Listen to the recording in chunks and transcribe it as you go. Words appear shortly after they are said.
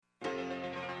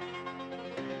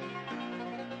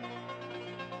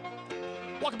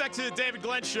Welcome back to the David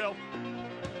Glenn Show.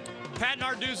 Pat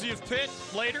Narduzzi of Pitt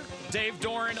later. Dave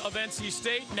Doran of NC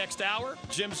State next hour.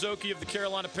 Jim Szoke of the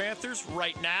Carolina Panthers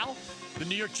right now. The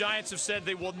New York Giants have said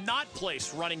they will not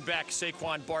place running back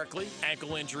Saquon Barkley,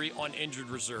 ankle injury, on injured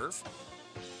reserve.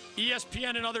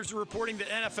 ESPN and others are reporting that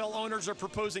NFL owners are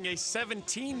proposing a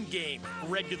 17-game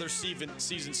regular season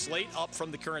slate, up from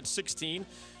the current 16,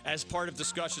 as part of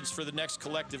discussions for the next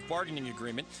collective bargaining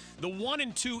agreement. The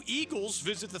 1-2 Eagles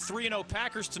visit the 3-0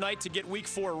 Packers tonight to get Week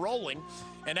 4 rolling.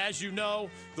 And as you know,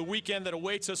 the weekend that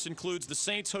awaits us includes the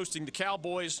Saints hosting the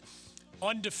Cowboys,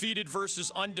 undefeated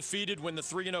versus undefeated when the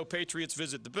 3-0 Patriots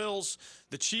visit the Bills.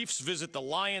 The Chiefs visit the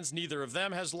Lions. Neither of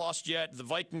them has lost yet. The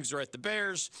Vikings are at the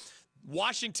Bears.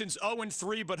 Washington's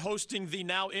 0-3, but hosting the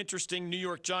now interesting New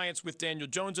York Giants with Daniel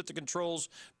Jones at the controls,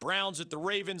 Browns at the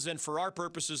Ravens, and for our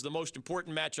purposes, the most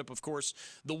important matchup, of course,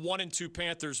 the 1-2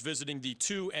 Panthers visiting the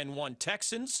 2-1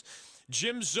 Texans.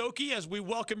 Jim Szoke, as we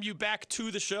welcome you back to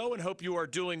the show and hope you are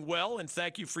doing well, and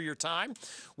thank you for your time.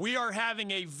 We are having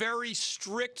a very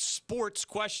strict sports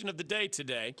question of the day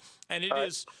today, and it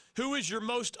is, who is your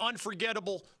most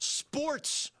unforgettable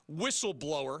sports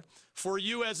whistleblower for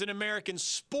you as an American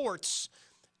sports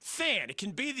fan? It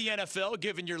can be the NFL,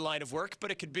 given your line of work, but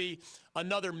it could be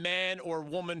another man or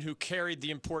woman who carried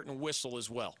the important whistle as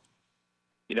well.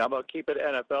 You know, I'm going to keep it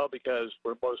NFL because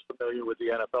we're most familiar with the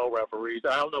NFL referees.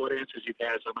 I don't know what answers you've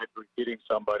had, so I might be repeating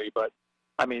somebody, but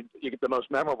I mean, the most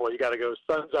memorable, you got to go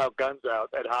Suns Out, Guns Out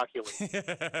at Hockey League.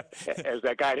 As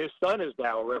that guy, his son is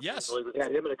now a referee. Yes. We've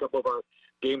had him in a couple of our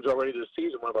games already this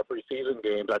season, one of our preseason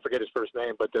games. I forget his first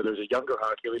name, but there's a younger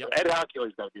Hockey League. Ed Hockey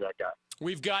League's going to be that guy.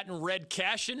 We've gotten Red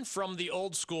Cashin from the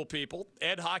old school people.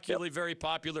 Ed Hochuli, very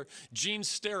popular. Gene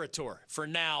Steratore, for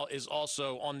now, is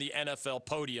also on the NFL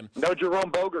podium. No Jerome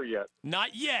Boger yet.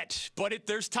 Not yet, but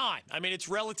there's time. I mean, it's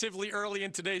relatively early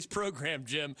in today's program,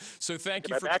 Jim. So thank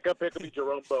you My for backup pick will be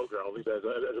Jerome Boger. I'll leave that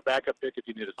as a backup pick if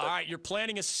you need a second. All right, you're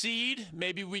planting a seed.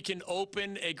 Maybe we can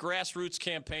open a grassroots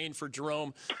campaign for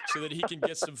Jerome so that he can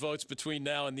get some votes between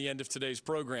now and the end of today's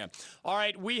program. All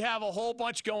right, we have a whole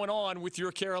bunch going on with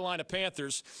your Carolina Panthers.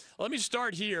 Let me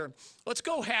start here. Let's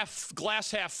go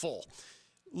glass half full.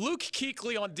 Luke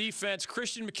Kuechly on defense,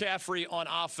 Christian McCaffrey on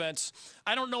offense.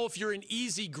 I don't know if you're an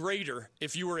easy grader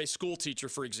if you were a school teacher,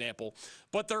 for example,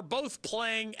 but they're both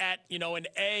playing at, an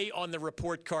A on the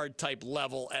report card type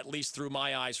level, at least through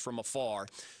my eyes from afar.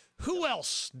 Who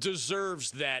else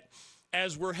deserves that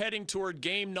as we're heading toward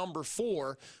game number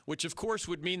 4, which of course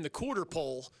would mean the quarter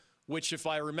pole, which if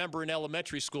I remember in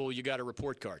elementary school, you got a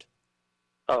report card.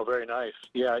 Oh, very nice.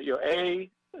 Yeah,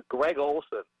 Greg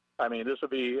Olsen. I mean, this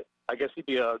would be, I guess he'd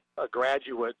be a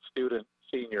graduate student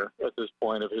senior at this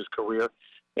point of his career.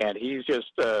 And he's just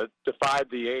defied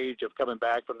the age of coming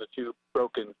back from the 2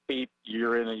 broken feet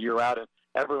year in and year out. And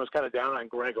everyone was kind of down on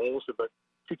Greg Olsen, but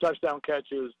 2 touchdown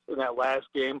catches in that last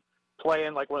game,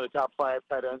 playing like one of the top 5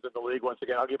 tight ends in the league. Once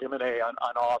again, I'll give him an A on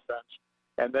offense.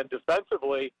 And then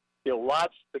defensively,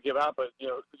 lots to give out. But,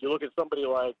 you look at somebody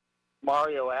like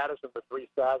Mario Addison with 3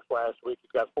 sacks last week.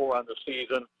 He's got 4 on the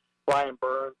season. Brian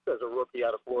Burns as a rookie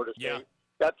out of Florida State. Yeah.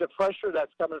 That's the pressure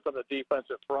that's coming from the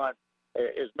defensive front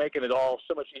is making it all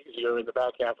so much easier in the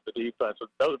back half of the defense. So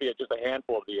those would be just a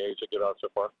handful of the A's to give out so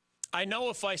far. I know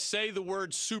if I say the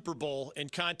word Super Bowl in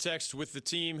context with the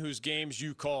team whose games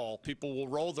you call, people will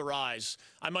roll their eyes.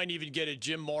 I might even get a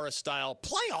Jim Morris style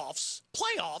playoffs,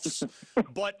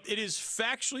 but it is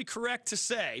factually correct to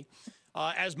say,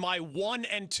 as my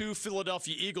 1-2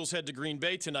 Philadelphia Eagles head to Green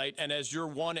Bay tonight, and as your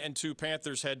 1-2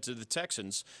 Panthers head to the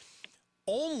Texans,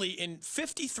 only in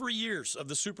 53 years of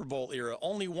the Super Bowl era,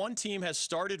 only one team has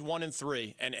started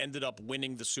 1-3 and ended up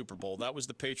winning the Super Bowl. That was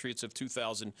the Patriots of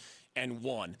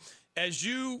 2001. As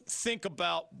you think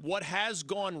about what has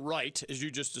gone right, as you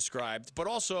just described, but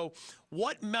also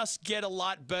what must get a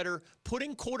lot better,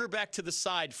 putting quarterback to the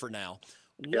side for now,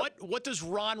 what does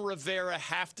Ron Rivera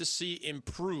have to see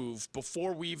improve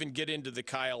before we even get into the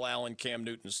Kyle Allen, Cam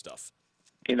Newton stuff?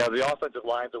 The offensive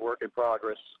line's a work in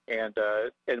progress, and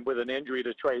with an injury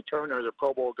to Trey Turner, the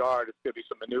Pro Bowl guard, it's going to be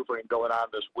some maneuvering going on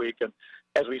this week. And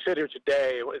as we sit here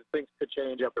today, things could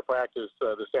change after practice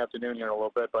this afternoon here in a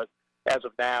little bit. But as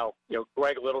of now,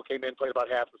 Greg Little came in, played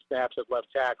about half the snaps at left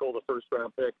tackle, the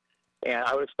first-round pick. And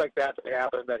I would expect that to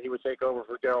happen, that he would take over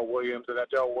for Darrell Williams, and that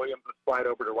Darrell Williams would slide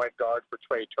over to right guard for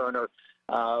Trey Turner.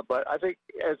 But I think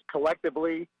as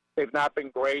collectively, they've not been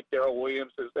great. Darrell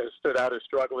Williams has stood out as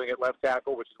struggling at left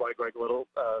tackle, which is why Greg Little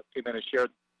came in and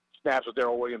shared snaps with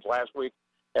Darrell Williams last week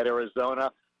at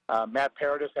Arizona. Matt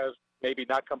Paradis has maybe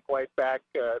not come quite back,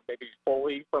 maybe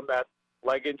fully from that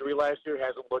leg injury last year.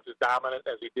 Hasn't looked as dominant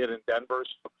as he did in Denver.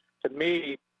 So to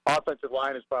me, offensive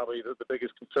line is probably the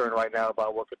biggest concern right now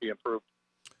about what could be improved.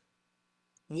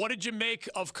 What did you make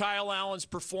of Kyle Allen's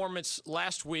performance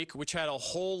last week, which had a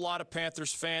whole lot of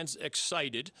Panthers fans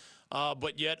excited,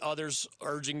 but yet others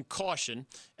urging caution?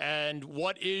 And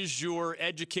what is your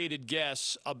educated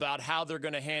guess about how they're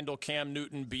going to handle Cam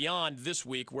Newton beyond this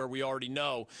week, where we already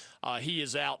know he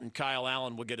is out and Kyle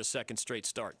Allen will get a second straight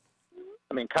start?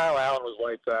 I mean, Kyle Allen was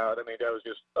lights out. I mean, that was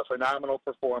just a phenomenal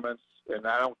performance, and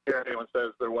I don't care if anyone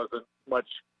says there wasn't much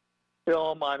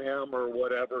film on him or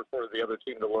whatever for the other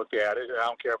team to look at it. I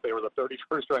don't care if they were the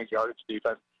 31st ranked yardage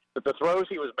defense, but the throws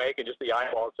he was making, just the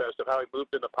eyeball test of how he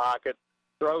moved in the pocket,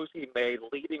 throws he made,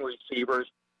 leading receivers,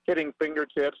 hitting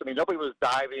fingertips. I mean, nobody was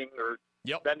diving or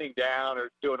bending down or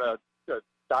doing a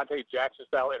Dante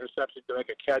Jackson-style interception to make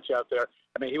a catch out there.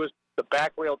 I mean, he was the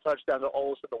back rail touchdown to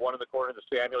Olsen, the one in the corner to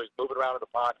Samuel. He's moving around in the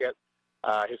pocket.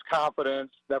 His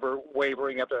confidence, never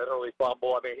wavering after that early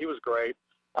fumble. I mean, he was great.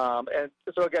 And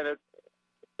so, again,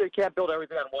 they can't build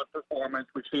everything on one performance.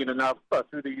 We've seen enough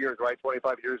through the years, right?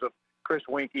 25 years of Chris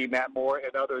Winkie, Matt Moore,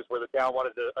 and others where the town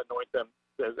wanted to anoint them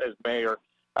as mayor.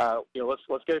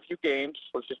 Let's get a few games.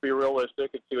 Let's just be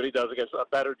realistic and see what he does against a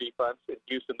better defense in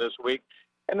Houston this week.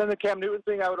 And then the Cam Newton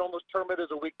thing, I would almost term it as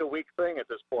a week-to-week thing at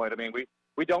this point. I mean,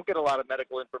 we don't get a lot of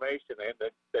medical information,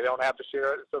 and they don't have to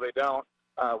share it, so they don't.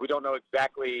 We don't know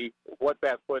exactly what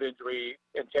that foot injury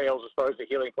entails as far as the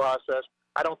healing process.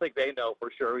 I don't think they know for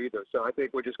sure either. So I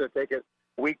think we're just going to take it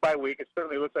week by week. It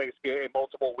certainly looks like it's a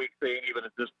multiple-week thing even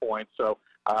at this point. So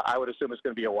I would assume it's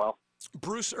going to be a while.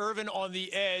 Bruce Irvin on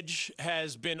the edge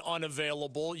has been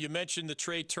unavailable. You mentioned the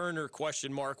Trey Turner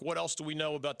question mark. What else do we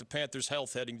know about the Panthers'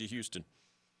 health heading to Houston?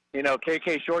 You know,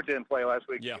 KK Short didn't play last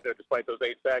week either, despite those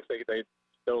 8 sacks. They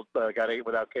still got 8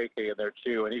 without KK in there,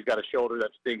 too, and he's got a shoulder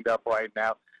that's dinged up right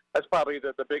now. That's probably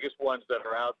the biggest ones that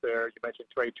are out there. You mentioned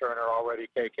Trey Turner already,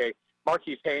 KK.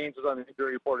 Marquise Haynes was on the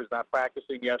injury report, is not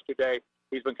practicing yesterday.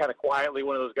 He's been kind of quietly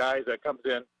one of those guys that comes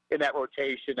in that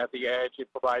rotation at the edge and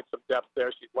provides some depth there.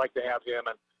 So you'd like to have him,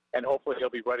 and hopefully he'll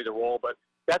be ready to roll. But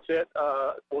that's it.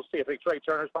 We'll see. I think Trey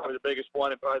Turner's probably the biggest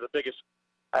one and probably the biggest.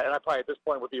 And I probably at this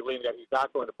point would be leaning that he's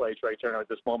not going to play Trey Turner at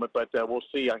this moment, but we'll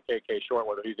see on KK Short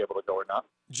whether he's able to go or not.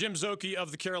 Jim Szoke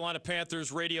of the Carolina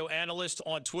Panthers, radio analyst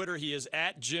on Twitter. He is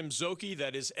at Jim Szoke.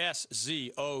 That is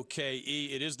Szoke.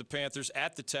 It is the Panthers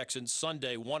at the Texans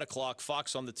Sunday, 1 o'clock,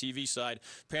 Fox on the TV side.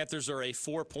 Panthers are a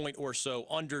 4-point or so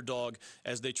underdog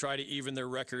as they try to even their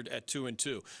record at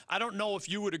 2-2. I don't know if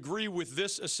you would agree with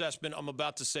this assessment I'm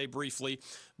about to say briefly,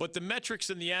 but the metrics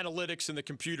and the analytics and the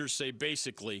computers say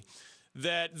basically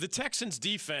that the Texans'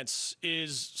 defense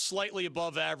is slightly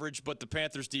above average, but the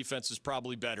Panthers' defense is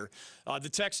probably better. The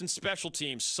Texans' special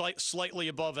teams slightly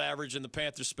above average, and the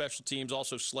Panthers' special teams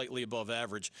also slightly above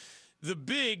average. The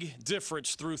big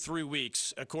difference through 3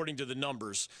 weeks, according to the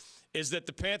numbers, is that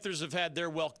the Panthers have had their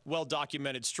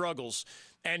well-documented struggles,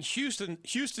 and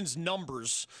Houston's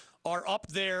numbers are up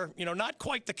there, not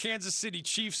quite the Kansas City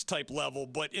Chiefs type level,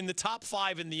 but in the top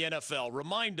 5 in the NFL.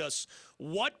 Remind us,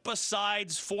 what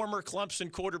besides former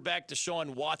Clemson quarterback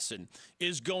Deshaun Watson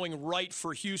is going right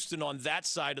for Houston on that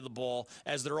side of the ball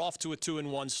as they're off to a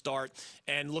 2-1 start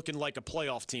and looking like a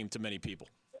playoff team to many people?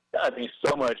 I mean,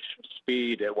 so much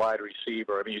speed at wide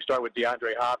receiver. I mean, you start with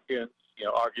DeAndre Hopkins,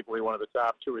 arguably one of the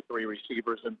top 2 or 3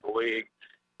 receivers in the league.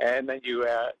 And then you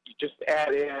just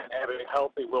add in having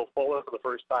healthy Will Fuller for the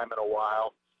first time in a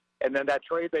while. And then that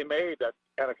trade they made, that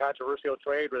kind of controversial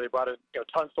trade where they brought in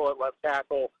Tunsil at left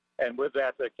tackle, and with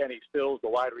that, Kenny Stills, the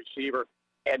wide receiver.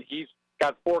 And he's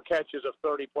got 4 catches of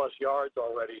 30-plus yards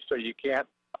already, so you can't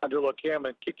underlook him.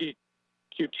 And Kiki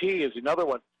QT is another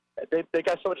one. They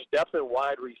got so much depth at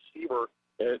wide receiver.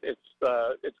 It's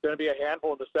going to be a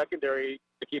handful in the secondary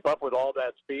to keep up with all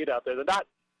that speed out there. They're not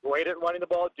great at running the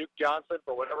ball. Duke Johnson,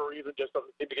 for whatever reason, just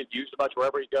doesn't seem to get used much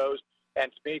wherever he goes.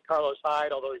 And to me, Carlos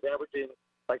Hyde, although he's averaging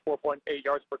like 4.8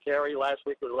 yards per carry, last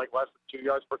week it was like less than 2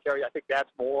 yards per carry. I think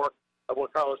that's more of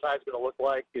what Carlos Hyde's going to look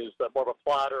like, is more of a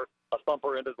plotter, a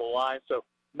thumper into the line. So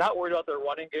not worried about their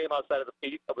running game outside of the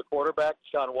feet of the quarterback,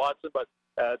 Deshaun Watson, but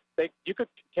you could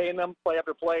contain them play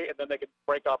after play, and then they could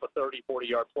break off a 30,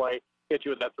 40-yard play, hit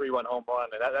you with that 3-run home run,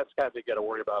 and that's kind of what you got to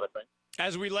worry about, I think.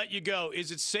 As we let you go,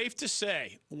 is it safe to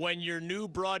say when your new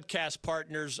broadcast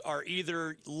partners are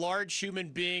either large human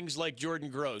beings like Jordan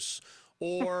Gross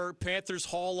or Panthers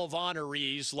Hall of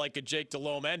Honorees like a Jake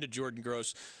Delhomme and a Jordan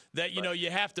Gross, that, you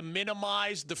have to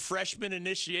minimize the freshman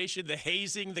initiation, the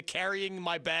hazing, the carrying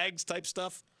my bags type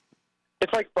stuff?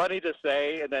 It's like funny to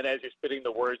say, and then as you're spitting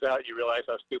the words out, you realize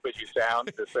how stupid you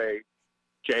sound to say,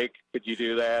 Jake, could you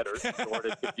do that? Or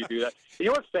Jordan, could you do that? You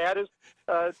know what's sad is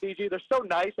DG. They're so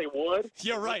nice. They would.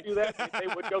 You're right. Do that. They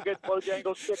would go get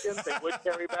Bojangles chickens. They would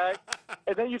carry back.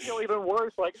 And then you feel even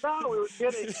worse. Like, no, we were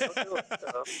kidding.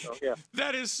 Yeah.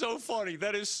 That is so funny.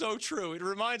 That is so true. It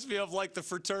reminds me of like the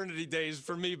fraternity days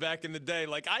for me back in the day.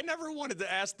 Like, I never wanted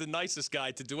to ask the nicest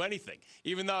guy to do anything,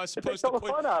 even though I was supposed to put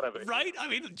fun out of it. Right? I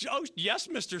mean, Joe, yes,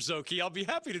 Mr. Zoki, I'll be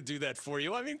happy to do that for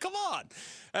you. I mean, come on.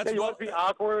 You want to be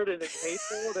awkward and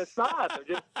hateful? It's not.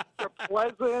 They're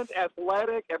pleasant,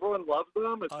 athletic. Everyone loves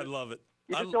them. I love it.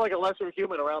 You just feel like a lesser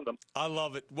human around them. I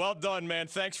love it. Well done, man.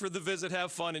 Thanks for the visit.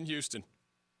 Have fun in Houston.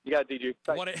 You got it, DG.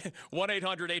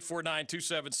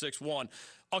 1-800-849-2761.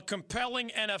 A compelling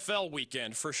NFL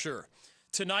weekend for sure.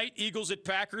 Tonight, Eagles at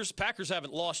Packers. Packers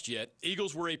haven't lost yet.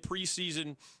 Eagles were a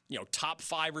preseason, top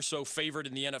 5 or so favorite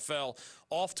in the NFL,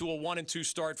 off to a 1-2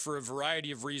 start for a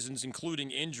variety of reasons,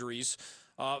 including injuries.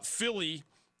 Philly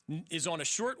is on a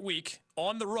short week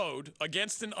on the road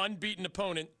against an unbeaten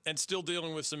opponent and still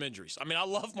dealing with some injuries. I mean, I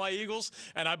love my Eagles,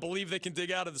 and I believe they can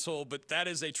dig out of this hole, but that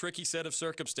is a tricky set of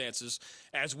circumstances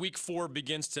as Week 4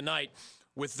 begins tonight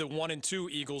with the 1-2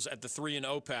 Eagles at the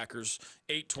 3-0 Packers,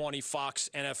 8:20 Fox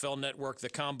NFL Network, the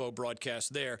combo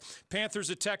broadcast there. Panthers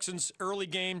at Texans, early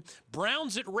game.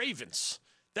 Browns at Ravens.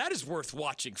 That is worth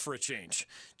watching for a change.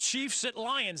 Chiefs at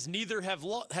Lions. Neither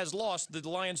has lost. The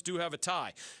Lions do have a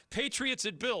tie. Patriots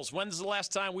at Bills. When's the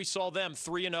last time we saw them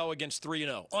 3-0 against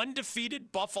 3-0?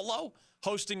 Undefeated Buffalo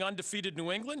hosting undefeated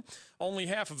New England. Only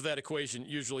half of that equation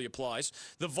usually applies.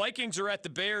 The Vikings are at the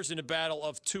Bears in a battle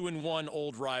of 2-1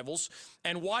 old rivals.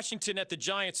 And Washington at the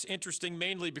Giants, interesting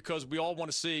mainly because we all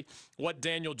want to see what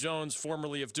Daniel Jones,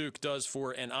 formerly of Duke, does for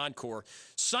an encore.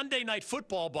 Sunday Night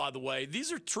Football, by the way,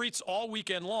 these are treats all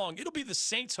weekend long. It'll be the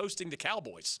Saints hosting the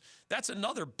Cowboys. That's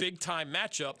another big-time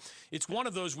matchup. It's one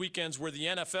of those weekends where the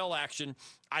NFL action,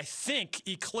 I think,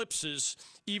 eclipses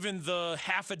even the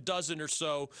half a dozen or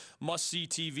so must-see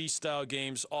TV-style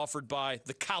games offered by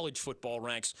the college football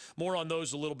ranks. More on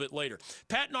those a little bit later.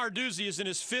 Pat Narduzzi is in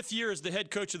his 5th year as the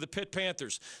head coach of the Pitt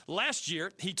Panthers. Last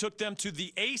year, he took them to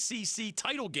the ACC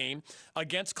title game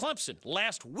against Clemson.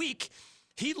 Last week,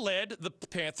 he led the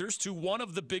Panthers to one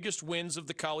of the biggest wins of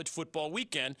the college football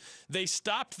weekend. They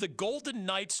stopped the Golden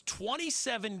Knights'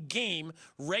 27-game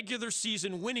regular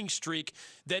season winning streak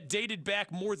that dated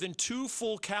back more than 2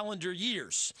 full calendar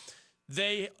years.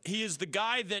 He is the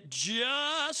guy that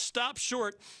just stopped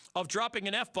short of dropping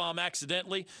an F-bomb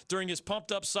accidentally during his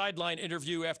pumped-up sideline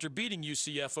interview after beating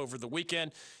UCF over the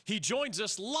weekend. He joins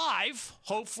us live,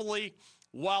 hopefully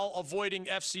while avoiding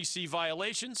FCC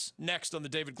violations, next on The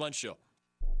David Glenn Show.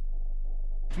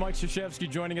 Mike Krzyzewski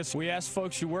joining us. We asked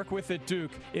folks you work with at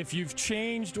Duke if you've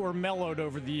changed or mellowed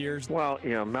over the years. Well,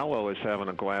 mellow is having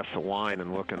a glass of wine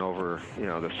and looking over,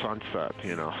 the sunset,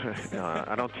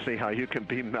 I don't see how you can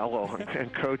be mellow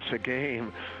and coach a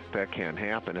game. That can't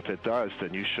happen. If it does,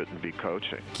 then you shouldn't be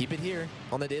coaching. Keep it here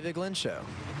on The David Glenn Show.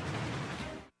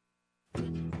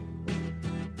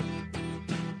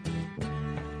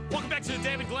 Welcome back to The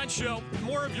David Glenn Show.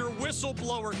 More of your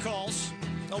whistleblower calls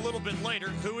a little bit later.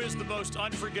 Who is the most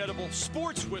unforgettable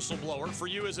sports whistleblower for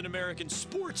you as an American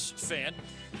sports fan?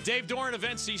 Dave Doran of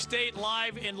NC State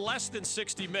live in less than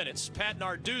 60 minutes. Pat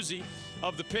Narduzzi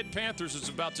of the Pitt Panthers is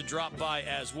about to drop by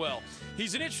as well.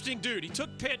 He's an interesting dude. He took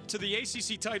Pitt to the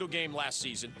ACC title game last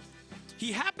season.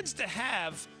 He happens to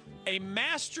have a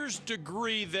master's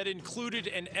degree that included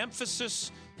an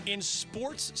emphasis in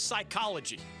sports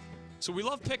psychology. So we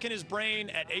love picking his brain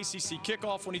at ACC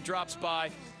kickoff when he drops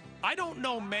by. I don't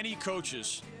know many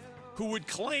coaches who would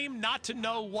claim not to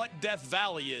know what Death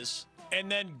Valley is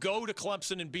and then go to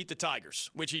Clemson and beat the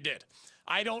Tigers, which he did.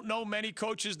 I don't know many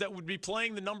coaches that would be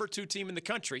playing the number 2 team in the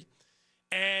country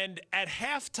and at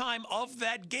halftime of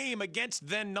that game against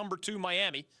then number 2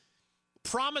 Miami,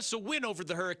 promise a win over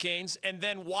the Hurricanes and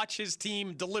then watch his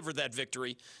team deliver that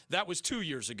victory. That was 2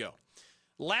 years ago.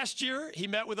 Last year, he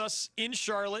met with us in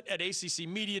Charlotte at ACC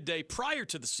Media Day prior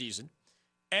to the season.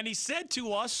 And he said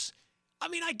to us,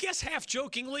 I guess half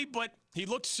jokingly, but he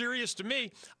looked serious to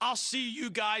me, I'll see you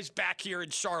guys back here in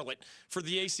Charlotte for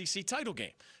the ACC title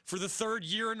game. For the 3rd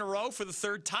year in a row, for the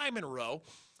 3rd time in a row,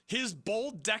 his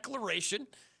bold declaration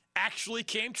actually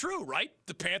came true, right?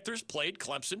 The Panthers played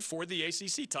Clemson for the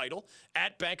ACC title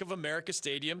at Bank of America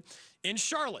Stadium in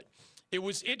Charlotte. It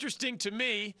was interesting to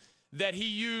me that he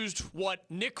used what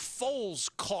Nick Foles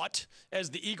caught as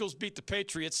the Eagles beat the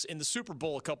Patriots in the Super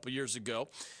Bowl a couple years ago.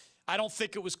 I don't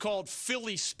think it was called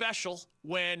Philly special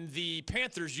when the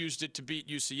Panthers used it to beat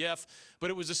UCF, but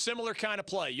it was a similar kind of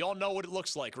play. Y'all know what it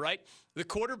looks like, right? The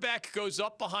quarterback goes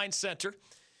up behind center,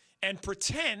 and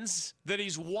pretends that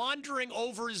he's wandering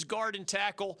over his guard and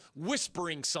tackle,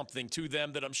 whispering something to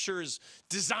them that I'm sure is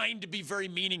designed to be very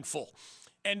meaningful.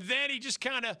 And then he just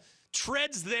kind of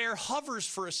treads there, hovers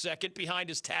for a second behind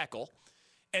his tackle,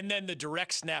 and then the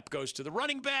direct snap goes to the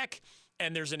running back,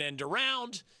 and there's an end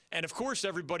around, and of course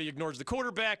everybody ignores the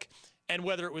quarterback. And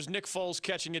whether it was Nick Foles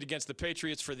catching it against the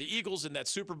Patriots for the Eagles in that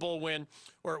Super Bowl win,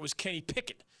 or it was Kenny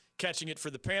Pickett catching it for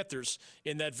the Panthers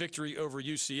in that victory over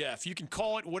UCF. You can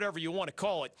call it whatever you want to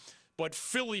call it, but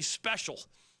Philly special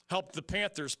helped the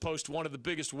Panthers post one of the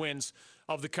biggest wins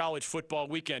of the college football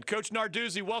weekend. Coach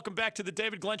Narduzzi, welcome back to the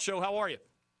David Glenn Show. How are you?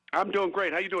 I'm doing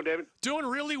great. How you doing, David? Doing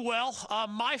really well.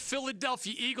 My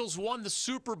Philadelphia Eagles won the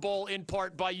Super Bowl in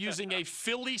part by using a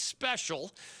Philly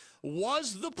special.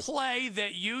 Was the play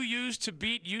that you used to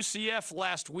beat UCF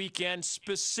last weekend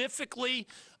specifically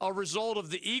a result of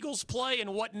the Eagles' play,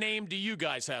 and what name do you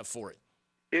guys have for it?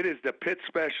 It is the Pitt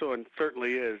special, and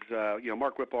certainly is.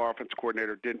 Mark Whipple, our offensive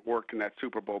coordinator, didn't work in that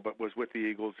Super Bowl, but was with the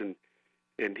Eagles, and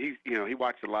he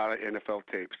watched a lot of NFL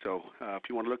tape. So if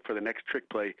you want to look for the next trick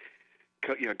play,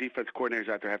 defense coordinators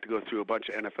out there have to go through a bunch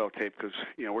of NFL tape because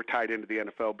we're tied into the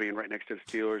NFL, being right next to the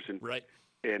Steelers, and right.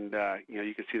 And,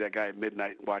 you can see that guy at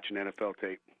midnight watching NFL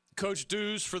tape. Coach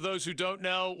Dews, for those who don't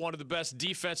know, one of the best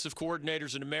defensive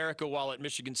coordinators in America while at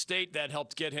Michigan State. That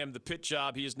helped get him the Pitt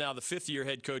job. He is now the fifth-year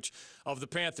head coach of the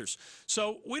Panthers.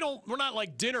 So we're not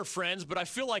like dinner friends, but I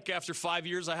feel like after 5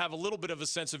 years I have a little bit of a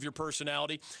sense of your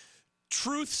personality.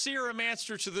 Truth serum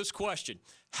answer to this question.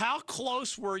 How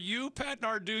close were you, Pat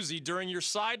Narduzzi, during your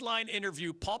sideline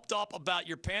interview, pumped up about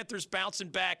your Panthers bouncing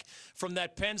back from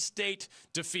that Penn State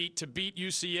defeat to beat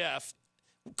UCF,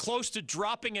 close to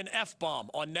dropping an F-bomb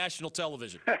on national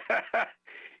television? I've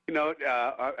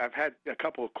had a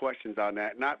couple of questions on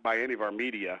that, not by any of our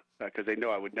media, because they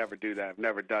know I would never do that. I've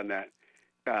never done that.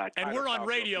 And we're on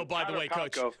radio, by the way,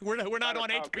 Coach. We're not on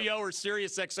HBO or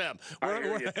Sirius XM.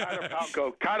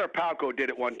 Tyler Palco did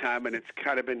it one time, and it's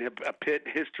kind of been a Pitt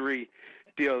history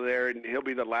deal there, and he'll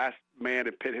be the last man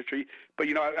in Pitt history. But,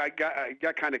 I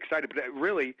got kind of excited. But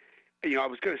really, I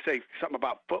was going to say something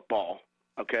about football,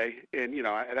 okay? And,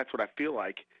 that's what I feel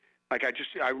like. Like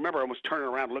I remember almost turning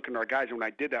around looking at our guys, and when I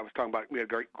did that, I was talking about we had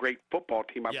a great football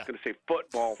team. I was going to say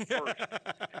football first,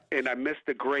 and I missed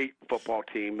the great football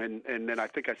team, and then I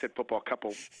think I said football a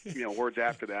couple words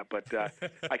after that. But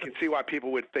I can see why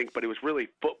people would think, but it was really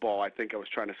football I think I was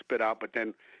trying to spit out. But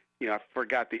then I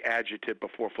forgot the adjective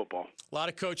before football. A lot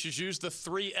of coaches use the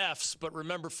 3 Fs, but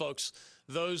remember, folks,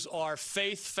 those are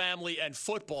faith, family, and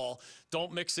football.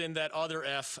 Don't mix in that other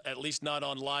F, at least not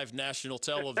on live national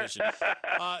television.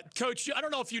 Coach, I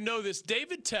don't know if you know this.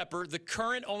 David Tepper, the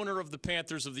current owner of the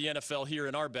Panthers of the NFL here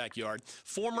in our backyard,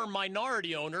 former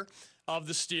minority owner of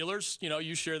the Steelers,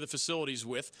 you share the facilities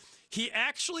with, he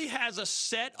actually has a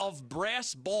set of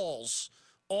brass balls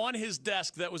on his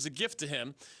desk that was a gift to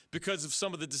him because of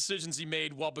some of the decisions he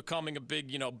made while becoming a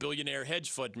big, billionaire hedge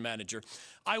fund manager.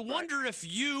 I wonder if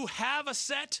you have a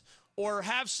set or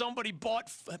have somebody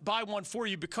buy one for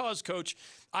you because, Coach,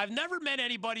 I've never met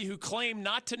anybody who claimed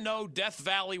not to know Death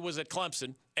Valley was at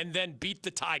Clemson and then beat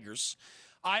the Tigers.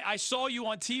 I saw you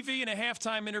on TV in a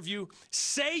halftime interview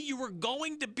say you were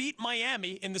going to beat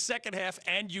Miami in the second half,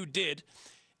 and you did.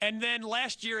 And then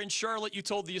last year in Charlotte, you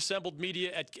told the assembled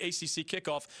media at ACC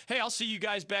kickoff, hey, I'll see you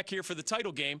guys back here for the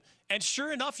title game. And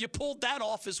sure enough, you pulled that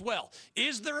off as well.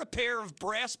 Is there a pair of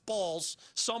brass balls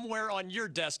somewhere on your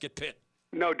desk at Pitt?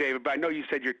 No, David, but I know you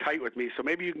said you're tight with me, so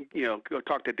maybe you can go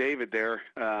talk to David there.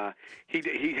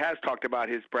 He has talked about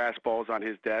his brass balls on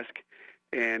his desk,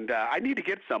 and I need to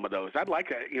get some of those. I'd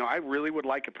like I really would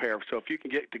like a pair. So if you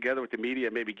can get together with the media,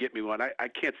 maybe get me one. I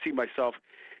can't see myself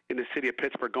in the city of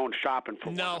Pittsburgh going shopping for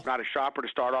one. I'm not a shopper to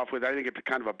start off with. I think it's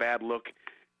kind of a bad look,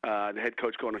 the head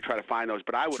coach going to try to find those.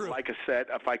 But I would like a set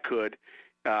if I could.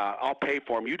 I'll pay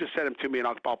for them. You just send them to me, and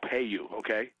I'll pay you,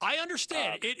 okay? I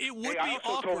understand. It would be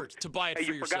awkward to buy it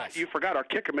for yourself. You forgot our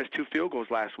kicker missed 2 field goals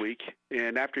last week,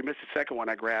 and after he missed the second one,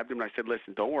 I grabbed him, and I said,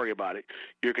 listen, don't worry about it.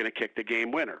 You're going to kick the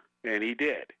game winner, and he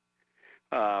did.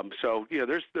 So,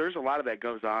 there's a lot of that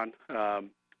goes on.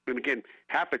 And again,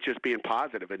 half it's just being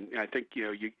positive, and I think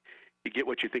you get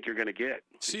what you think you're going to get.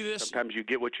 See this? Sometimes you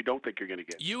get what you don't think you're going to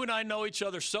get. You and I know each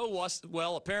other so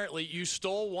well. Apparently, you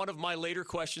stole one of my later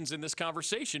questions in this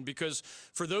conversation because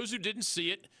for those who didn't see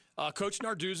it, Coach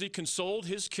Narduzzi consoled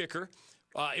his kicker.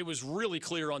 It was really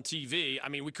clear on TV. I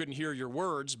mean, we couldn't hear your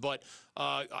words, but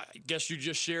I guess you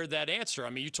just shared that answer.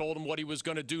 I mean, you told him what he was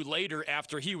going to do later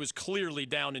after he was clearly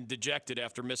down and dejected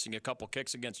after missing a couple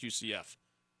kicks against UCF.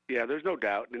 Yeah, there's no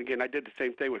doubt. And again, I did the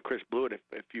same thing with Chris Blewett,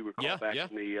 if you recall back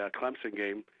in the Clemson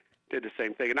game. did the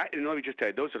same thing. And let me just tell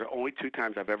you, those are the only 2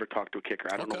 times I've ever talked to a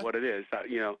kicker. I don't know what it is, but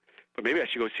maybe I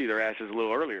should go see their asses a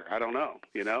little earlier. I don't know,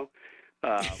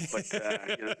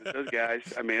 those guys,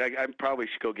 I probably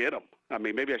should go get them.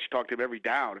 Maybe I should talk to them every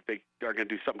down if they are going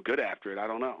to do something good after it. I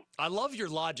don't know. I love your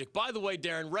logic. By the way,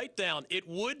 Darren, write down, it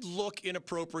would look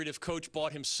inappropriate if Coach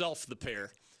bought himself the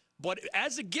pair. But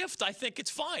as a gift, I think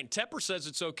it's fine. Tepper says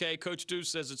it's okay. Coach Deuce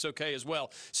says it's okay as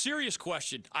well. Serious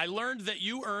question. I learned that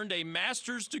you earned a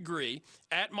master's degree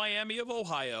at Miami of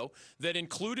Ohio that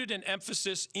included an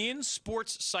emphasis in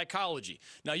sports psychology.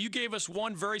 Now, you gave us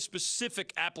one very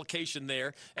specific application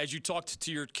there as you talked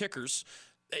to your kickers.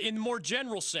 In more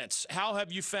general sense, how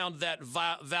have you found that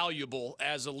valuable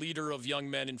as a leader of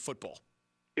young men in football?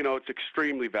 It's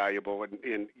extremely valuable, and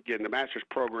again, the master's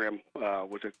program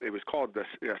it was called the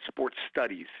Sports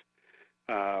Studies,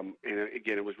 and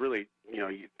again, it was really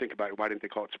you think about it, why didn't they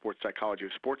call it sports psychology? It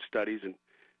was sports studies,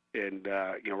 and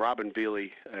Robin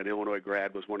Veely, an Illinois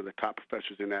grad, was one of the top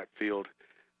professors in that field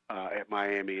at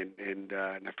Miami, and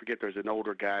I forget there's an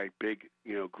older guy, big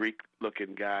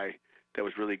Greek-looking guy that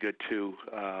was really good too,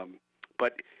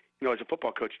 but as a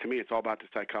football coach, to me, it's all about the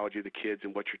psychology of the kids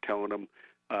and what you're telling them.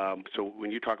 So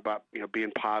when you talk about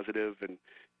being positive and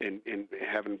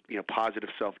having positive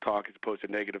self-talk as opposed to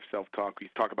negative self-talk, you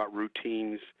talk about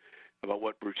routines, about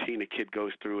what routine a kid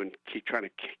goes through, and keep trying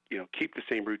to keep the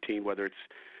same routine, whether it's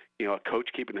a coach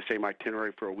keeping the same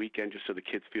itinerary for a weekend just so the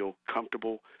kids feel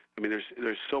comfortable. There's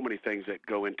so many things that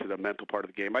go into the mental part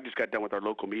of the game. I just got done with our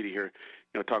local media here,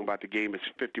 talking about the game is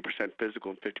 50%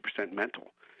 physical and 50%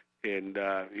 mental. And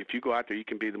if you go out there, you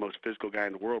can be the most physical guy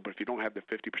in the world, but if you don't have the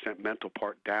 50% mental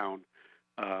part down,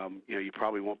 you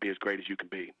probably won't be as great as you can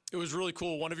be. It was really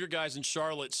cool. One of your guys in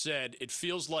Charlotte said, it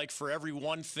feels like for every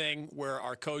one thing where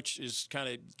our coach is kind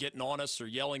of getting on us or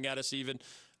yelling at us even,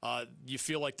 you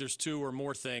feel like there's 2 or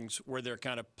more things where they're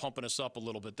kind of pumping us up a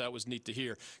little bit. That was neat to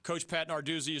hear. Coach Pat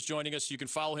Narduzzi is joining us. You can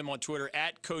follow him on Twitter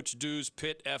at Coach Dews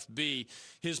Pitt FB.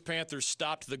 His Panthers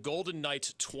stopped the Golden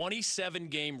Knights'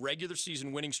 27-game regular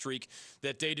season winning streak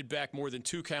that dated back more than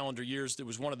 2 calendar years. It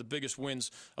was one of the biggest wins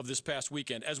of this past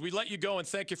weekend. As we let you go and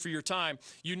thank you for your time,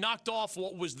 you knocked off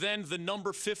what was then the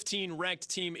number 15 ranked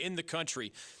team in the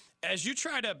country. As you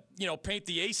try to, paint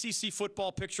the ACC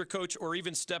football picture, Coach, or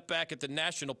even step back at the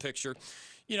national picture,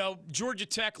 Georgia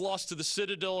Tech lost to the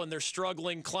Citadel and they're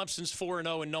struggling. Clemson's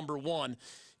 4-0 and number 1.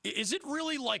 Is it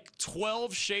really like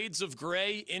 12 shades of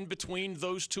gray in between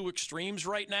those 2 extremes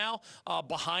right now,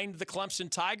 behind the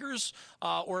Clemson Tigers?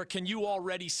 Or can you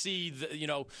already see,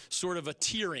 sort of a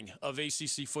tiering of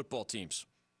ACC football teams?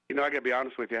 I got to be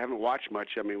honest with you. I haven't watched much.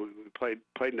 We played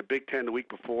in the Big Ten the week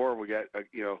before. We got,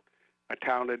 a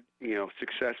talented,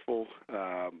 successful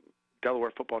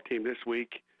Delaware football team this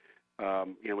week.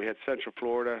 We had Central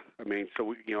Florida.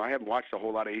 I haven't watched a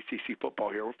whole lot of ACC football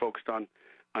here. We're focused on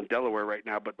Delaware right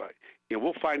now, but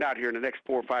we'll find out here in the next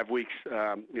 4 or 5 weeks,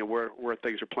 where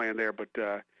things are playing there. But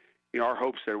our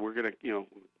hopes are we're going to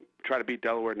try to beat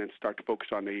Delaware and then start to focus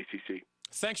on the ACC.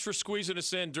 Thanks for squeezing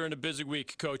us in during a busy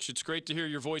week, Coach. It's great to hear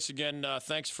your voice again.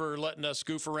 Thanks for letting us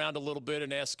goof around a little bit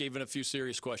and ask even a few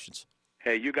serious questions.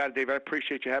 Hey, you got it, Dave. I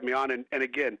appreciate you having me on. And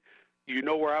again, you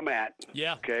know where I'm at.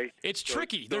 Yeah. Okay. It's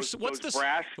tricky. What's the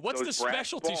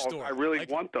specialty balls, store? I really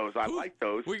want those. I like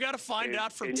those. We got to find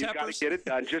out from Tepper's. You got to get it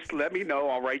done. Just let me know.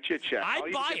 I'll write you a check. I'll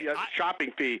give you a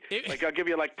shopping fee. I'll give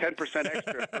you 10%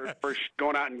 extra for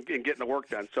going out and getting the work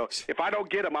done. So if I don't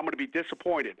get them, I'm going to be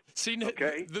disappointed. See,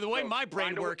 the way my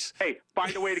brain works.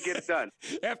 Find a way to get it done.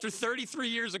 After 33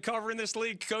 years of covering this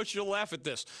league, Coach, you'll laugh at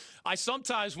this. I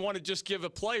sometimes want to just give a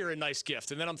player a nice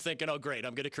gift, and then I'm thinking, oh, great,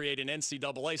 I'm going to create an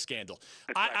NCAA scandal.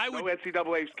 No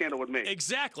NCAA scandal with me.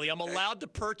 Exactly. I'm allowed to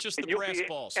purchase the brass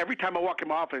balls. Every time I walk in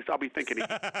my office, I'll be thinking.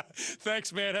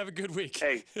 Thanks, man. Have a good week.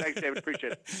 Hey, thanks, David.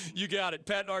 Appreciate it. You got it.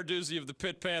 Pat Narduzzi of the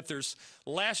Pitt Panthers.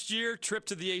 Last year, trip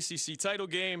to the ACC title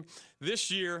game. This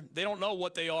year, they don't know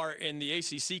what they are in the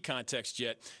ACC context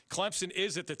yet. Clemson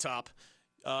is at the top.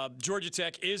 Georgia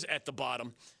Tech is at the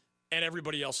bottom. And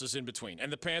everybody else is in between. And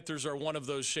the Panthers are one of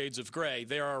those shades of gray.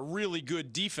 They are a really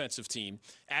good defensive team,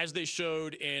 as they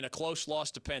showed in a close loss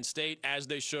to Penn State, as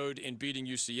they showed in beating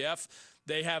UCF.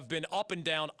 They have been up and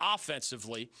down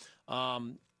offensively,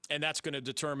 and that's going to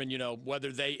determine,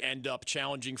 whether they end up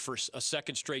challenging for a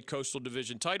second straight Coastal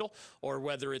Division title or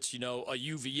whether it's, a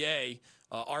UVA,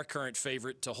 our current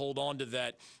favorite, to hold on to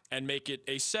that and make it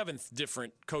a 7th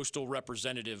different Coastal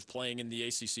representative playing in the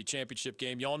ACC championship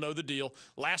game. Y'all know the deal.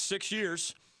 Last 6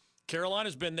 years,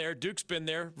 Carolina's been there, Duke's been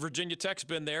there, Virginia Tech's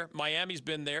been there, Miami's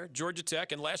been there, Georgia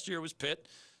Tech, and last year was Pitt.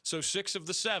 So 6 of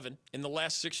the 7 in the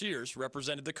last 6 years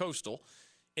represented the Coastal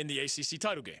in the ACC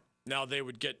title game. Now, they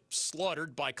would get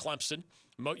slaughtered by Clemson,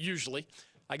 usually.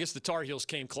 I guess the Tar Heels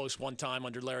came close one time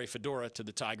under Larry Fedora to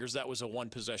the Tigers. That was a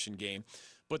one-possession game.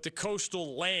 But the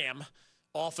Coastal Lamb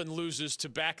often loses to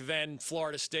back then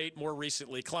Florida State, more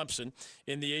recently Clemson,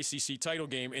 in the ACC title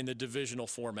game in the divisional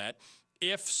format.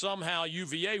 If somehow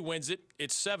UVA wins it,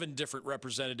 it's 7 different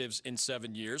representatives in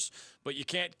 7 years. But you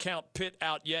can't count Pitt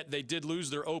out yet. They did lose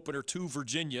their opener to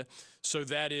Virginia. So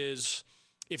that is,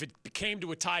 if it came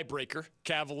to a tiebreaker,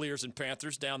 Cavaliers and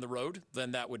Panthers down the road,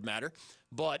 then that would matter.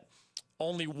 But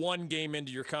only one game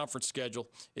into your conference schedule,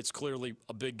 it's clearly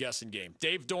a big guessing game.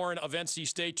 Dave Doran of NC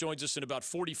State joins us in about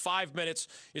 45 minutes.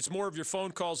 It's more of your phone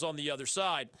calls on the other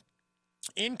side.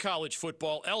 In college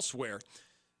football, elsewhere,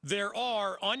 there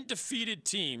are undefeated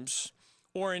teams,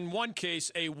 or in one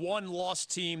case, a one-loss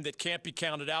team that can't be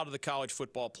counted out of the college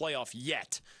football playoff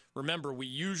yet. Remember, we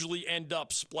usually end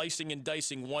up splicing and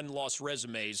dicing one-loss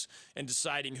resumes and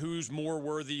deciding who's more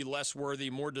worthy, less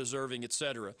worthy, more deserving,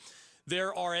 etc.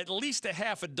 There are at least a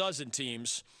half a dozen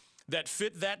teams that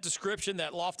fit that description,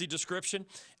 that lofty description,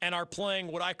 and are playing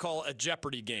what I call a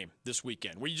Jeopardy game this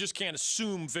weekend, where you just can't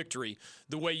assume victory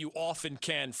the way you often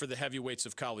can for the heavyweights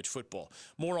of college football.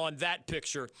 More on that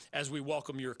picture as we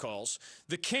welcome your calls.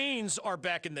 The Canes are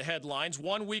back in the headlines.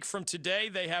 1 week from today,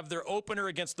 they have their opener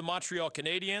against the Montreal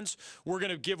Canadiens. We're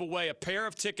going to give away a pair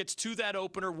of tickets to that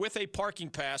opener with a parking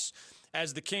pass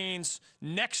as the Canes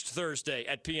next Thursday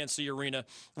at PNC Arena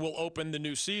will open the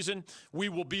new season. We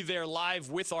will be there live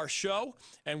with our show,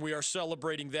 and we are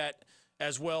celebrating that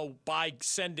as well by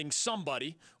sending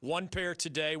somebody one pair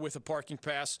today with a parking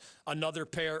pass, another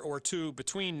pair or two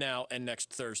between now and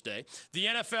next Thursday. The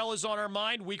NFL is on our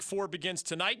mind. Week 4 begins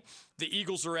tonight. The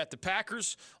Eagles are at the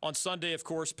Packers. On Sunday, of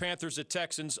course, Panthers at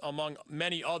Texans, among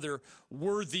many other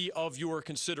worthy of your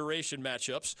consideration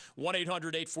matchups.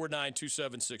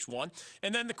 1-800-849-2761.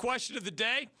 And then the question of the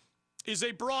day is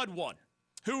a broad one.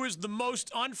 Who is the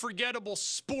most unforgettable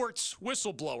sports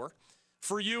whistleblower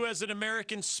for you as an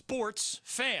American sports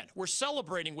fan? We're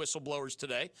celebrating whistleblowers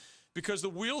today because the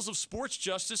wheels of sports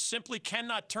justice simply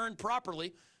cannot turn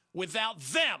properly without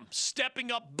them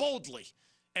stepping up boldly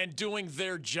and doing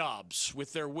their jobs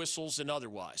with their whistles and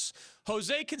otherwise.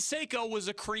 Jose Canseco was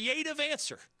a creative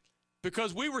answer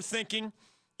because we were thinking,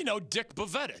 Dick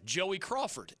Bavetta, Joey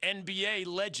Crawford, NBA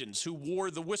legends who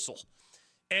wore the whistle.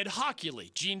 Ed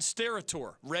Hockley, Gene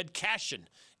Steratore, Red Cashin,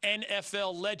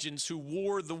 NFL legends who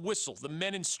wore the whistle, the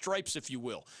men in stripes, if you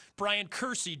will. Brian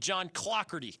Kersey, John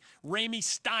Clockerty, Ramey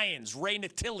Steins, Ray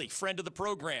Natili, friend of the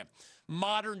program.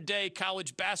 Modern-day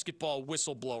college basketball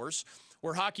whistleblowers,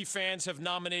 where hockey fans have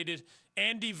nominated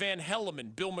Andy Van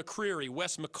Helleman, Bill McCreary,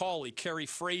 Wes McCauley, Kerry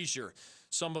Frazier.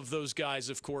 Some of those guys,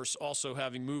 of course, also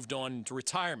having moved on to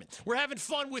retirement. We're having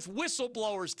fun with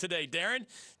whistleblowers today, Darren.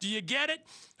 Do you get it?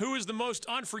 Who is the most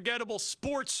unforgettable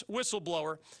sports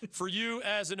whistleblower for you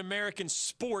as an American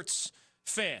sports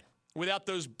fan? Without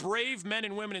those brave men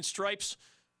and women in stripes,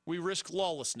 we risk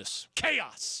lawlessness,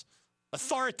 chaos,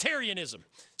 authoritarianism,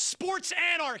 sports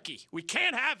anarchy. We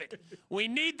can't have it. We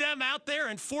need them out there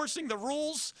enforcing the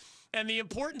rules and the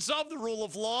importance of the rule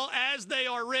of law as they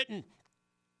are written.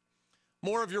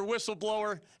 More of your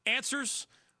whistleblower answers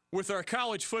with our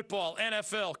college football,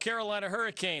 NFL, Carolina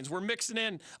Hurricanes. We're mixing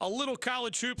in a little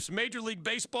college hoops. Major League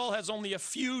Baseball has only a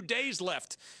few days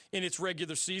left in its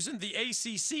regular season. The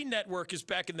ACC network is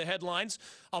back in the headlines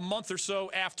a month or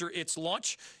so after its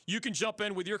launch. You can jump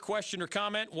in with your question or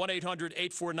comment,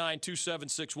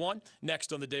 1-800-849-2761,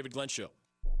 next on The David Glenn Show.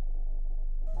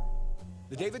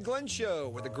 The David Glenn Show,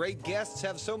 where the great guests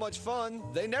have so much fun,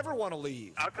 they never want to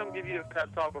leave. I'll come give you a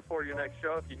pep talk before your next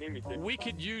show if you need me to. We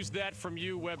could use that from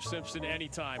you, Webb Simpson,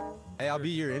 anytime. Hey, I'll be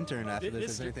your intern after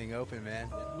this. Is anything open, man?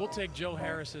 We'll take Joe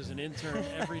Harris as an intern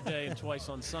every day and twice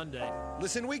on Sunday.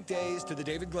 Listen weekdays to The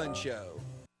David Glenn Show.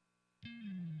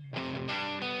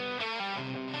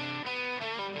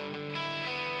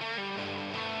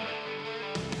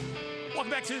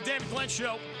 Welcome back to The David Glenn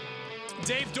Show.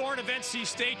 Dave Doran of NC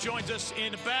State joins us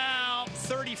in about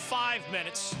 35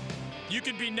 minutes. You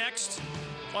can be next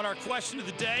on our question of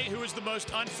the day. Who is the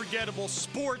most unforgettable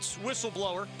sports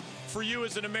whistleblower for you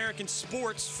as an American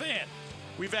sports fan?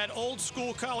 We've had old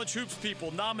school college hoops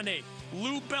people nominate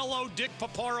Lou Bello, Dick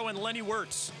Paparo, and Lenny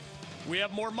Wirtz. We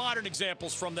have more modern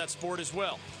examples from that sport as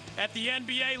well. At the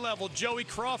NBA level, Joey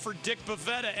Crawford, Dick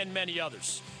Bavetta, and many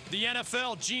others. The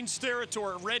NFL, Gene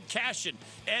Steratore, Red Cashin,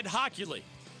 Ed Hockley.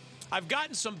 I've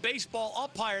gotten some baseball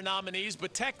umpire nominees,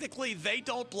 but technically they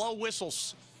don't blow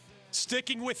whistles.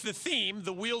 Sticking with the theme,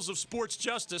 the wheels of sports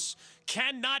justice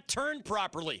cannot turn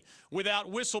properly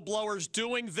without whistleblowers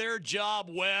doing their job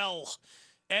well.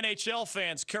 NHL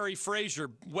fans, Kerry Frazier,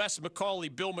 Wes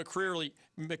McCauley, Bill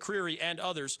McCreary, and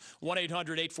others,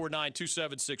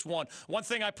 1-800-849-2761. One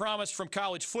thing I promised from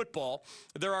college football,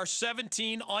 there are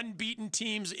 17 unbeaten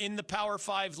teams in the Power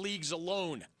 5 leagues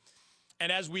alone.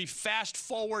 And as we fast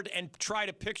forward and try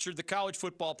to picture the college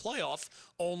football playoff,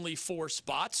 only 4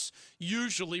 spots.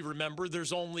 Usually, remember,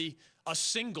 there's only a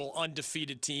single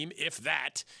undefeated team, if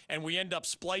that, and we end up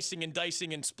splicing and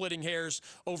dicing and splitting hairs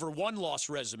over one-loss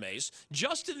resumes.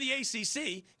 Just in the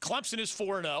ACC, Clemson is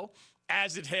 4-0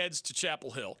 as it heads to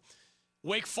Chapel Hill.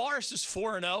 Wake Forest is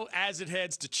 4-0 as it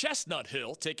heads to Chestnut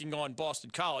Hill, taking on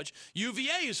Boston College.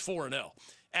 UVA is 4-0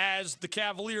 as the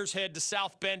Cavaliers head to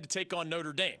South Bend to take on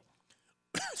Notre Dame.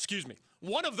 Excuse me.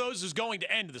 One of those is going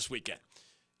to end this weekend.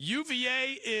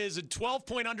 UVA is a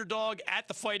 12-point underdog at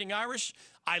the Fighting Irish.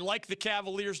 I like the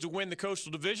Cavaliers to win the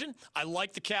Coastal Division. I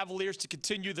like the Cavaliers to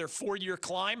continue their 4-year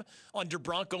climb under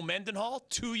Bronco Mendenhall.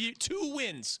 2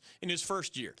 wins in his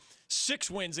first year, 6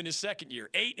 wins in his second year,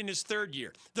 8 in his third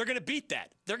year. They're going to beat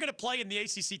that. They're going to play in the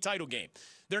ACC title game.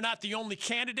 They're not the only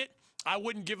candidate. I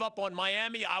wouldn't give up on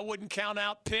Miami. I wouldn't count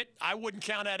out Pitt. I wouldn't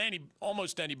count out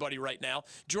almost anybody right now.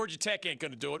 Georgia Tech ain't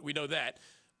going to do it. We know that.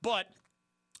 But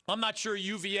I'm not sure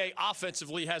UVA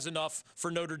offensively has enough for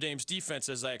Notre Dame's defense,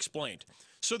 as I explained.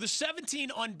 So the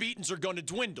 17 unbeatens are going to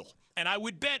dwindle. And I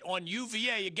would bet on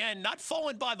UVA, again, not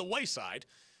falling by the wayside,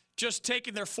 just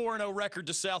taking their 4-0 record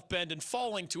to South Bend and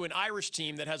falling to an Irish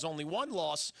team that has only 1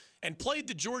 loss and played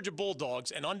the Georgia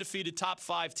Bulldogs, an undefeated top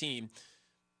 5 team,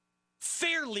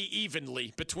 fairly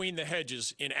evenly between the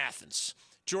hedges in Athens.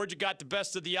 Georgia got the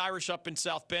best of the Irish up in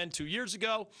South Bend 2 years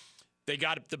ago. They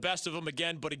got the best of them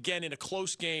again, but again in a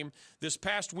close game this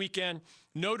past weekend.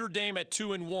 Notre Dame at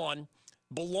 2-1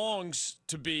 belongs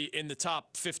to be in the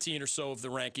top 15 or so of the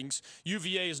rankings.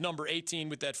 UVA is number 18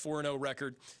 with that 4-0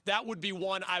 record. That would be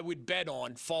one I would bet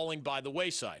on falling by the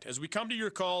wayside. As we come to your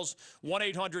calls,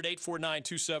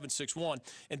 1-800-849-2761.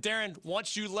 And Darren,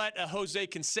 once you let a Jose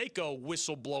Canseco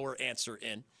whistleblower answer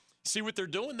in, see what they're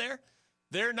doing there?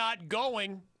 They're not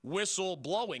going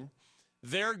whistleblowing.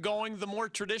 They're going the more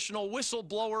traditional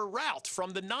whistleblower route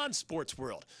from the non-sports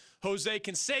world. Jose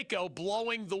Canseco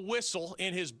blowing the whistle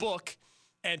in his book,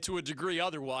 and to a degree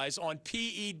otherwise, on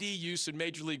PED use in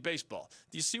Major League Baseball.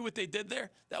 Do you see what they did there?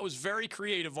 That was very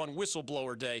creative on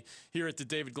Whistleblower Day here at the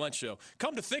David Glenn Show.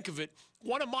 Come to think of it,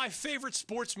 one of my favorite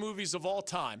sports movies of all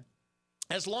time,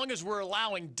 as long as we're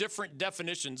allowing different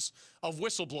definitions of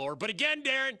whistleblower. But again,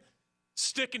 Darren,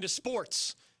 sticking to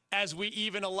sports as we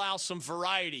even allow some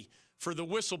variety for the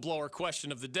whistleblower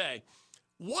question of the day.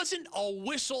 Wasn't a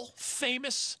whistle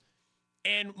famous?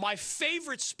 And my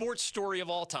favorite sports story of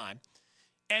all time,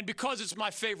 and because it's my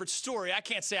favorite story, I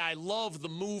can't say I love the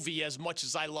movie as much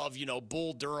as I love,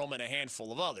 Bull Durham and a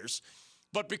handful of others.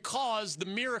 But because The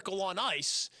Miracle on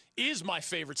Ice is my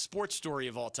favorite sports story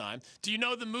of all time, do you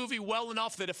know the movie well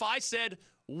enough that if I said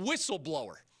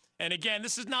whistleblower, and again,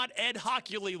 this is not Ed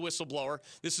Hockley whistleblower,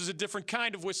 this is a different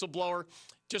kind of whistleblower,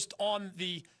 just on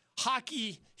the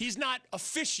hockey, he's not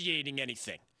officiating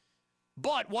anything.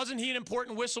 But wasn't he an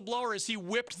important whistleblower as he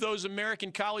whipped those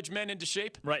American college men into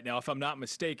shape? Right. Now, if I'm not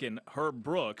mistaken, Herb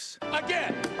Brooks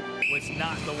again was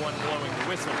not the one blowing the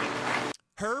whistle.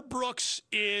 Herb Brooks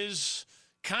is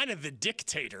kind of the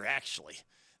dictator, actually.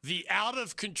 The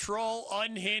out-of-control,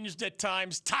 unhinged at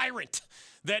times tyrant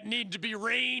that needed to be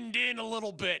reined in a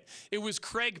little bit. It was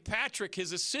Craig Patrick,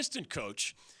 his assistant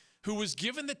coach, who was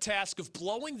given the task of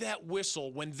blowing that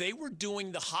whistle when they were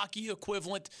doing the hockey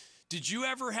equivalent. Did you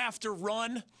ever have to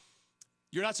run?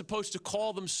 You're not supposed to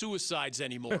call them suicides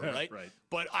anymore, right? Right.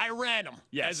 But I ran them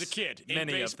yes, as a kid in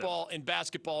many baseball, in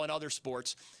basketball, and other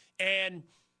sports. And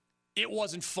it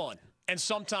wasn't fun. And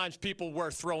sometimes people were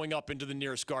throwing up into the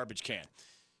nearest garbage can.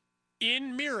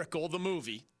 In Miracle, the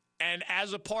movie, and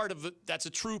as a part of that's a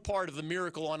true part of the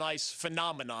Miracle on Ice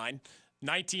phenomenon,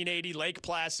 1980, Lake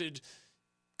Placid,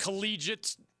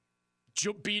 collegiate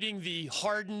beating the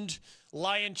hardened,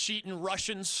 lion-cheating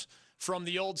Russians from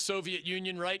the old Soviet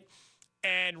Union, right?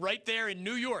 And right there in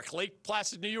New York, Lake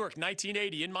Placid, New York,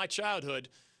 1980, in my childhood,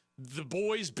 the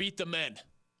boys beat the men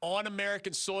on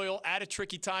American soil at a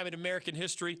tricky time in American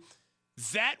history.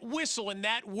 That whistle and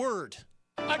that word,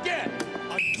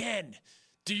 again.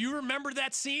 Do you remember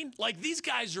that scene? Like, these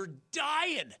guys are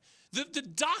dying. The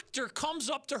doctor comes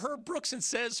up to Herb Brooks and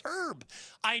says, Herb,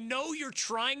 I know you're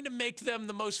trying to make them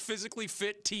the most physically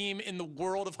fit team in the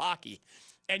world of hockey,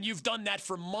 and you've done that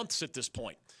for months at this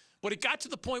point. But it got to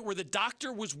the point where the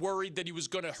doctor was worried that he was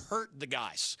going to hurt the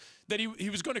guys, that he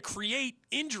was going to create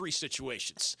injury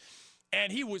situations.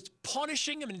 And he was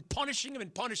punishing him and punishing him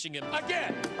and punishing him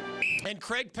again. And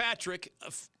Craig Patrick,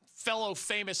 fellow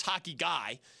famous hockey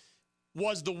guy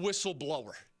was the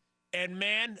whistleblower. And,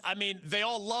 man, I mean, they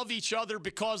all love each other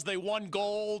because they won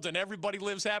gold and everybody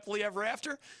lives happily ever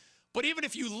after. But even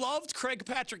if you loved Craig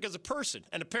Patrick as a person,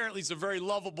 and apparently he's a very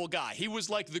lovable guy, he was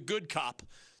like the good cop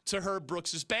to Herb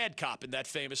Brooks' bad cop in that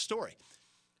famous story.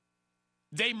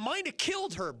 They might have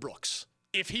killed Herb Brooks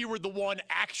if he were the one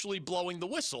actually blowing the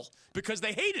whistle because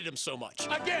they hated him so much.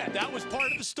 Again, that was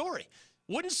part of the story.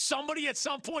 Wouldn't somebody at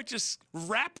some point just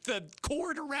wrap the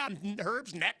cord around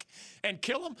Herb's neck and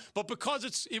kill him? But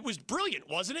because it was brilliant,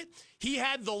 wasn't it? He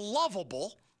had the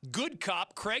lovable, good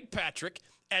cop, Craig Patrick,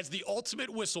 as the ultimate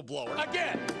whistleblower.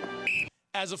 Again,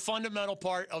 as a fundamental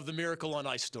part of the Miracle on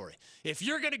Ice story. If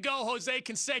you're going to go Jose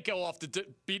Canseco off the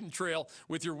beaten trail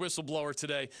with your whistleblower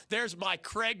today, there's my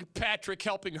Craig Patrick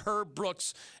helping Herb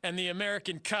Brooks and the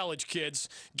American college kids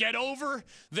get over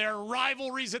their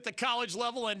rivalries at the college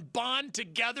level and bond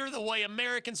together the way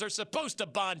Americans are supposed to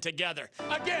bond together.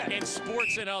 Again, in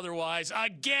sports and otherwise.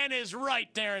 Again is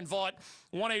right, Darren Vaught.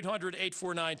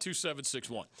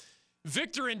 1-800-849-2761.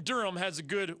 Victor in Durham has a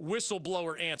good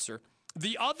whistleblower answer.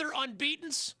 The other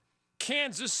unbeatens,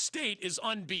 Kansas State is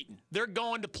unbeaten. They're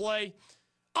going to play,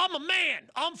 I'm a man,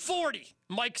 I'm 40.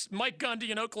 Mike Gundy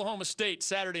in Oklahoma State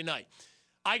Saturday night.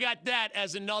 I got that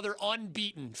as another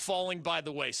unbeaten falling by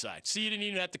the wayside. See, you didn't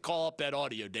even have to call up that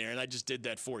audio, Darren. I just did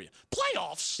that for you.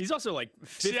 Playoffs. He's also like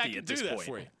 50 See, I can at this do that point.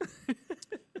 for you.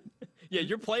 Yeah,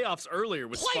 your playoffs earlier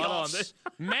was spot on.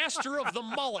 Master of the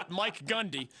mullet, Mike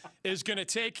Gundy, is going to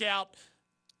take out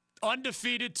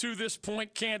undefeated to this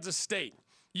point Kansas State.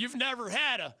 You've never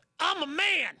had I'm a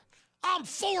man, I'm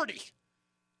 40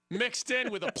 mixed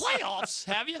in with the playoffs,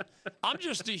 have you? I'm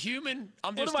just a human.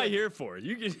 What am I here for?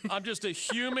 I'm just a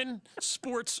human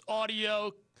sports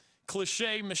audio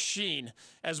cliche machine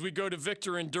as we go to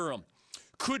Victor in Durham.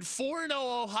 Could 4-0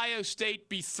 Ohio State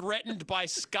be threatened by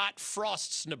Scott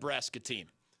Frost's Nebraska team?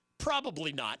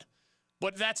 Probably not.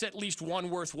 But that's at least one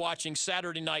worth watching.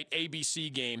 Saturday night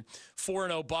ABC game,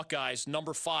 4-0 Buckeyes,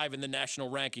 number 5 in the national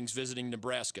rankings, visiting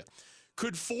Nebraska.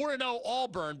 Could 4-0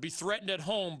 Auburn be threatened at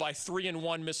home by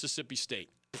 3-1 Mississippi State?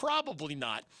 Probably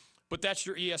not, but that's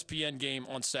your ESPN game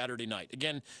on Saturday night.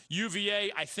 Again,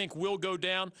 UVA, I think, will go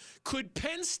down. Could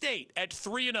Penn State at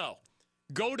 3-0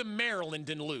 go to Maryland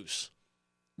and lose?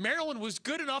 Maryland was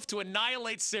good enough to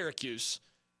annihilate Syracuse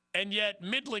and yet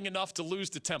middling enough to lose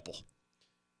to Temple.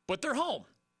 But they're home.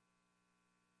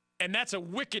 And that's a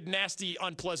wicked, nasty,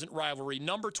 unpleasant rivalry.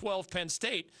 Number 12, Penn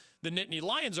State, the Nittany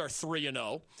Lions are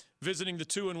 3-0, visiting the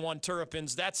 2-1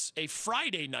 Terrapins. That's a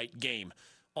Friday night game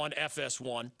on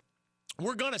FS1.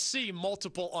 We're going to see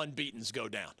multiple unbeatens go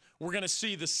down. We're going to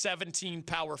see the 17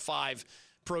 Power 5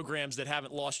 programs that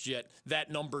haven't lost yet, that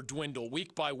number dwindle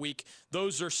week by week.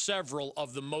 Those are several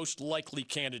of the most likely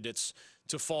candidates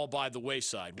to fall by the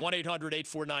wayside.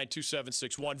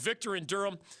 1-800-849-2761. Victor in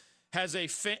Durham has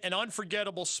an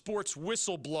unforgettable sports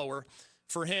whistleblower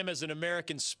for him as an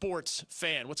American sports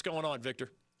fan. What's going on,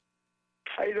 Victor?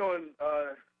 How you doing,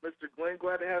 Mr. Glenn?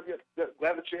 Glad to have you.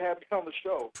 Glad that you have me on the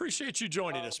show. Appreciate you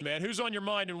joining us, man. Who's on your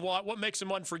mind and what makes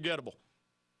him unforgettable?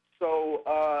 So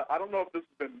I don't know if this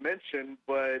has been mentioned,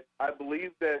 but I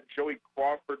believe that Joey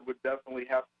Crawford would definitely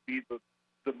have to be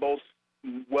the most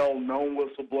well-known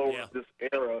whistleblower of this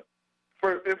era.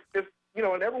 If you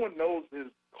know, and everyone knows his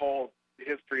call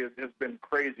history has been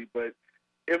crazy, but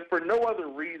if for no other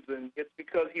reason, it's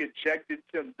because he ejected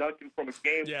Tim Duncan from a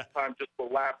game this time just for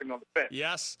laughing on the fence.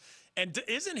 Yes. And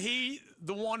isn't he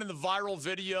the one in the viral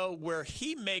video where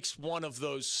he makes one of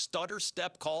those stutter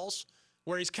step calls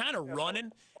where he's kind of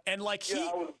running and like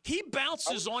he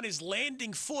bounces on his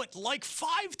landing foot like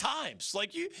 5 times.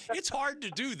 Like it's hard to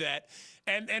do that.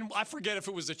 And I forget if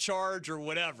it was a charge or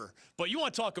whatever. But you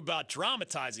want to talk about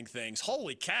dramatizing things.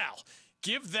 Holy cow.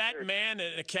 Give that man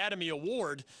an Academy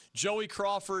Award. Joey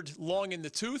Crawford, long in the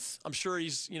tooth. I'm sure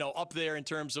he's, up there in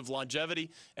terms of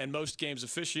longevity and most games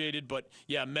officiated. But,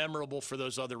 yeah, memorable for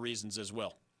those other reasons as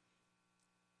well.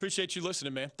 Appreciate you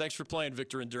listening, man. Thanks for playing,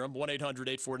 Victor in Durham.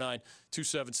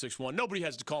 1-800-849-2761. Nobody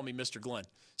has to call me Mr. Glenn.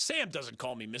 Sam doesn't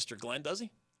call me Mr. Glenn, does he?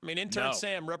 I mean, intern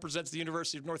Sam represents the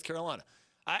University of North Carolina.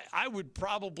 I would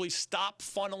probably stop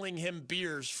funneling him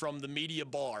beers from the media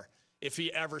bar if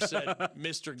he ever said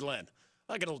Mr. Glenn.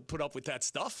 I'm not going to put up with that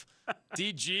stuff.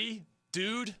 DG,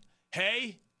 dude,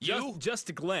 hey, you.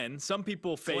 Just Glenn. Some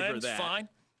people favor Glenn's that. Fine.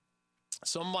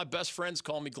 Some of my best friends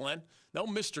call me Glenn. No,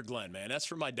 Mr. Glenn, man. That's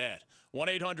for my dad.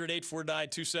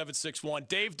 1-800-849-2761.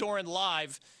 Dave Doran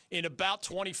live in about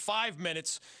 25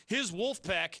 minutes. His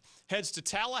Wolfpack heads to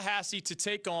Tallahassee to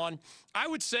take on, I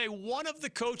would say, one of the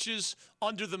coaches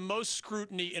under the most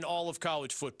scrutiny in all of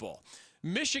college football.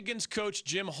 Michigan's coach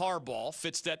Jim Harbaugh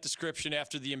fits that description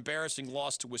after the embarrassing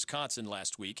loss to Wisconsin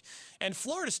last week. And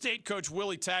Florida State coach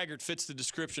Willie Taggart fits the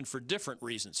description for different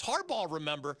reasons. Harbaugh,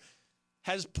 remember,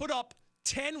 has put up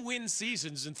 10-win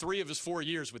seasons in 3 of his 4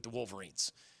 years with the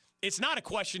Wolverines. It's not a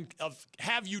question of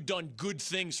have you done good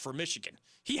things for Michigan.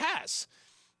 He has.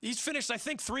 He's finished, I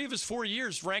think, 3 of his 4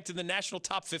 years ranked in the national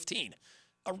top 15.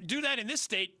 Do that in this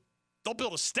state, they'll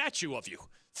build a statue of you.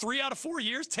 3 out of 4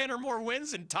 years, 10 or more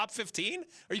wins in top 15?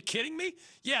 Are you kidding me?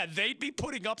 Yeah, they'd be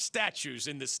putting up statues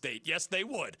in this state. Yes, they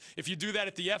would, if you do that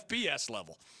at the FBS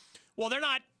level. Well, they're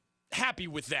not happy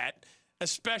with that,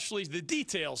 especially the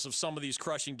details of some of these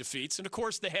crushing defeats. And, of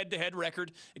course, the head-to-head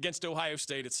record against Ohio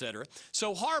State, et cetera.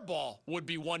 So Harbaugh would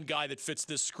be one guy that fits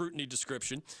this scrutiny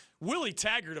description. Willie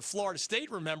Taggart of Florida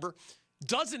State, remember,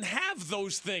 doesn't have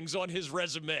those things on his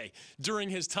resume during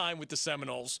his time with the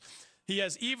Seminoles. He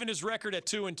has even his record at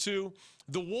 2-2.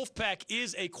 The Wolfpack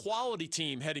is a quality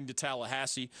team heading to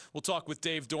Tallahassee. We'll talk with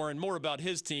Dave Doeren more about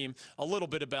his team, a little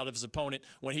bit about his opponent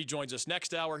when he joins us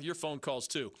next hour. Your phone calls,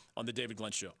 too, on The David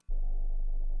Glenn Show.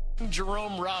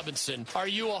 Jerome Robinson, are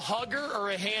you a hugger or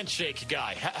a handshake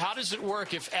guy? How does it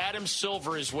work if Adam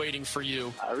Silver is waiting for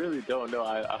you? I really don't know.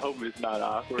 I hope it's not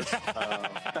awkward. I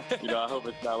hope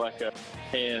it's not like a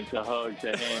hand to hug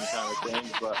to hand kind of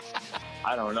thing. But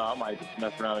I don't know. I might just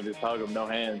mess around and just hug him, no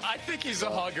hands. I think he's a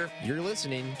hugger. You're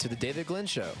listening to The David Glenn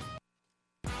Show.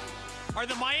 Are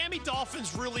the Miami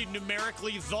Dolphins really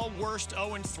numerically the worst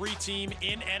 0-3 team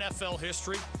in NFL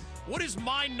history? What is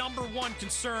my number one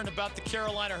concern about the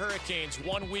Carolina Hurricanes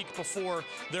 1 week before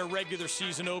their regular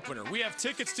season opener? We have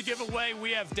tickets to give away.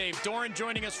 We have Dave Doeren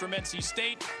joining us from NC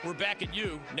State. We're back at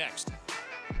you next.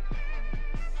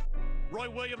 Roy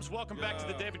Williams, welcome back to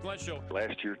the David Glenn Show.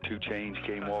 Last year, 2 Chainz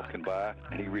came walking by,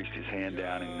 and he reached his hand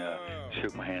down and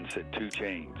shook my hand and said, 2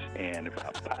 Chainz. And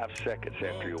about 5 seconds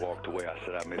after he walked away, I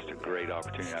said, I missed a great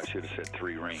opportunity. I should have said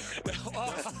 3 rings.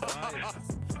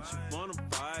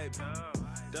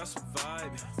 That's a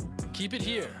vibe. Keep it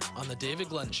here on The David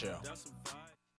Glenn Show.